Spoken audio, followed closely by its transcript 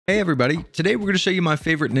Hey everybody, today we're going to show you my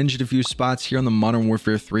favorite ninja defuse spots here on the Modern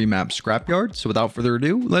Warfare 3 map Scrapyard. So without further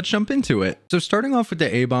ado, let's jump into it. So starting off with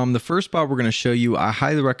the A-bomb, the first spot we're going to show you, I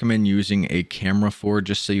highly recommend using a camera for,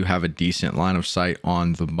 just so you have a decent line of sight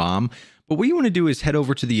on the bomb. But what you want to do is head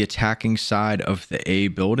over to the attacking side of the A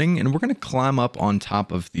building, and we're going to climb up on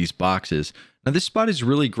top of these boxes. Now this spot is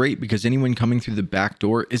really great because anyone coming through the back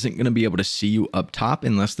door isn't going to be able to see you up top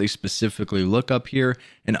unless they specifically look up here.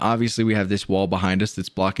 And obviously we have this wall behind us that's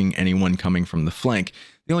blocking anyone coming from the flank.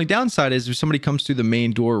 The only downside is if somebody comes through the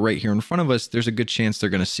main door right here in front of us, there's a good chance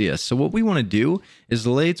they're going to see us. So what we want to do is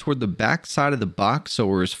lay toward the back side of the box so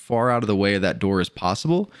we're as far out of the way of that door as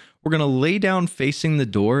possible. We're going to lay down facing the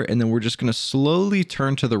door, and then we're just going to slowly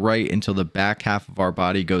turn to the right until the back half of our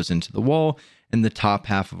body goes into the wall and the top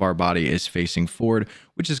half of our body is facing forward,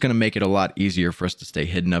 which is going to make it a lot easier for us to stay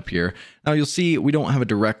hidden up here. Now you'll see we don't have a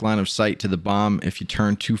direct line of sight to the bomb. If you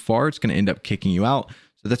turn too far, it's going to end up kicking you out.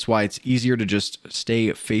 So that's why it's easier to just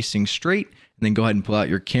stay facing straight and then go ahead and pull out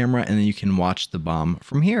your camera, and then you can watch the bomb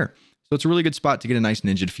from here. So it's a really good spot to get a nice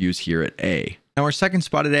ninja defuse here at A. Now our second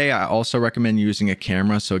spot at A, I also recommend using a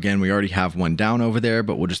camera. So again, we already have one down over there,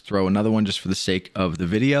 but we'll just throw another one just for the sake of the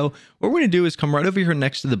video. What we're going to do is come right over here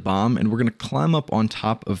next to the bomb, and we're going to climb up on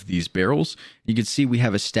top of these barrels. You can see we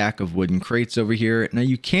have a stack of wooden crates over here. Now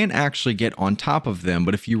you can't actually get on top of them,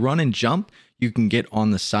 but if you run and jump, you can get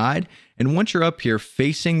on the side. And once you're up here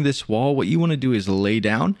facing this wall, what you want to do is lay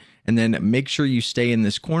down and then make sure you stay in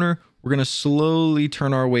this corner. We're going to slowly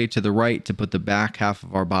turn our way to the right to put the back half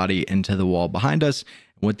of our body into the wall behind us.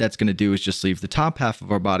 And what that's going to do is just leave the top half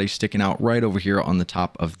of our body sticking out right over here on the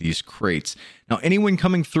top of these crates. Now, anyone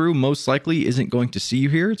coming through most likely isn't going to see you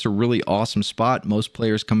here. It's a really awesome spot. Most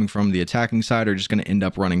players coming from the attacking side are just going to end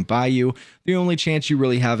up running by you. The only chance you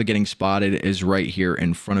really have of getting spotted is right here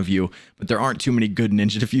in front of you. But there aren't too many good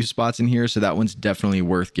ninja defuse spots in here, so that one's definitely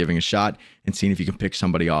worth giving a shot and seeing if you can pick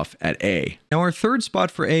somebody off at A. Now, our third spot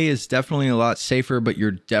for A is definitely a lot safer, but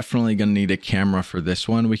you're definitely going to need a camera for this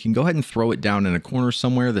one. We can go ahead and throw it down in a corner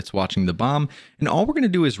somewhere that's watching the bomb, and all we're going to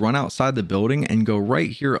do is run outside the building and go right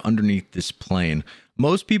here underneath this plane.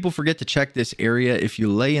 Most people forget to check this area. If you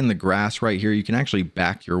lay in the grass right here, you can actually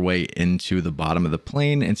back your way into the bottom of the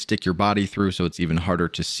plane and stick your body through, so it's even harder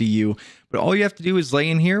to see you. But all you have to do is lay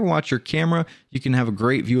in here, watch your camera. You can have a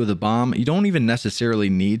great view of the bomb. You don't even necessarily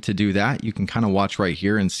need to do that. You can kind of watch right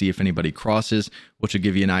here and see if anybody crosses, which will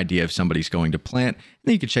give you an idea if somebody's going to plant. And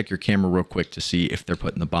then you can check your camera real quick to see if they're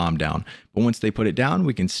putting the bomb down. But once they put it down,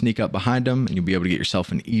 we can sneak up behind them and you'll be able to get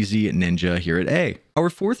yourself an easy ninja here at A. Our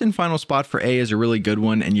fourth and final spot for A is a really good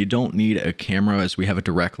one, and you don't need a camera as we have a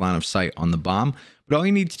direct line of sight on the bomb. But all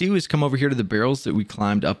you need to do is come over here to the barrels that we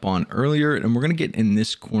climbed up on earlier, and we're going to get in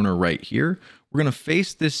this corner right here. We're going to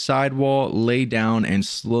face this side wall, lay down, and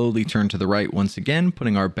slowly turn to the right once again,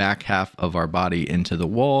 putting our back half of our body into the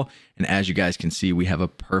wall. And as you guys can see, we have a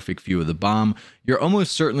perfect view of the bomb. You're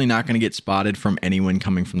almost certainly not going to get spotted from anyone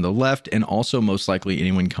coming from the left, and also most likely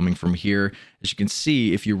anyone coming from here. As you can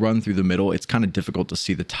see, if you run through the middle, it's kind of difficult to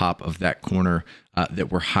see the top of that corner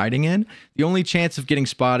that we're hiding in. The only chance of getting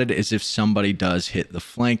spotted is if somebody does hit the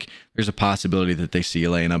flank. There's a possibility that they see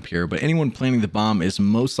you laying up here, but anyone planting the bomb is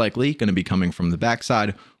most likely going to be coming from the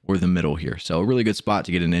backside or the middle here. So a really good spot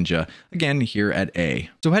to get a ninja, again, here at A.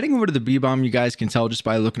 So heading over to the B bomb, you guys can tell just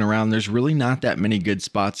by looking around, there's really not that many good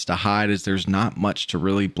spots to hide, as there's not much to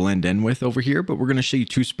really blend in with over here, but we're going to show you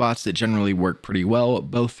two spots that generally work pretty well.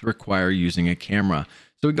 Both require using a camera.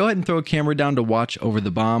 So we go ahead and throw a camera down to watch over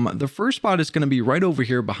the bomb. The first spot is going to be right over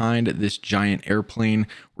here behind this giant airplane.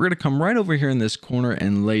 We're going to come right over here in this corner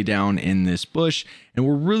and lay down in this bush. And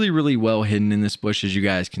we're really well hidden in this bush, as you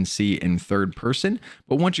guys can see in third person.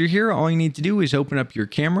 But once you're here, all you need to do is open up your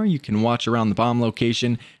camera. You can watch around the bomb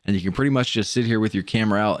location, and you can pretty much just sit here with your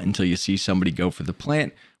camera out until you see somebody go for the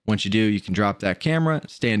plant. Once you do, you can drop that camera,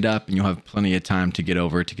 stand up, and you'll have plenty of time to get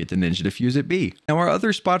over to get the ninja defuse at B. Now our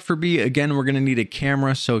other spot for B, again, we're going to need a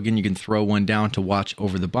camera. So again, you can throw one down to watch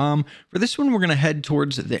over the bomb. For this one, we're going to head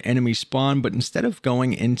towards the enemy spawn, but instead of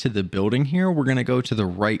going into the building here, we're going to go to the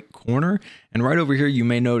right corner. And right over here, you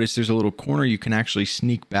may notice there's a little corner you can actually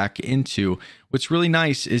sneak back into. What's really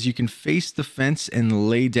nice is you can face the fence and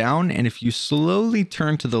lay down, and if you slowly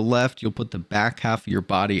turn to the left, you'll put the back half of your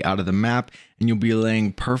body out of the map, and you'll be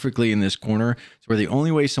laying perfectly in this corner. So where the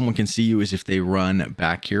only way someone can see you is if they run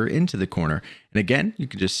back here into the corner. And again, you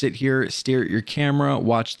can just sit here, stare at your camera,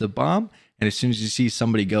 watch the bomb, and as soon as you see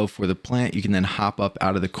somebody go for the plant, you can then hop up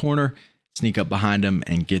out of the corner, sneak up behind them,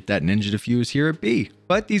 and get that ninja defuse here at B.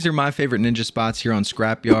 But these are my favorite ninja spots here on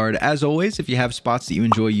Scrapyard. As always, if you have spots that you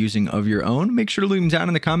enjoy using of your own, make sure to leave them down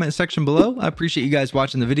in the comment section below. I appreciate you guys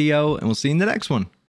watching the video, and we'll see you in the next one.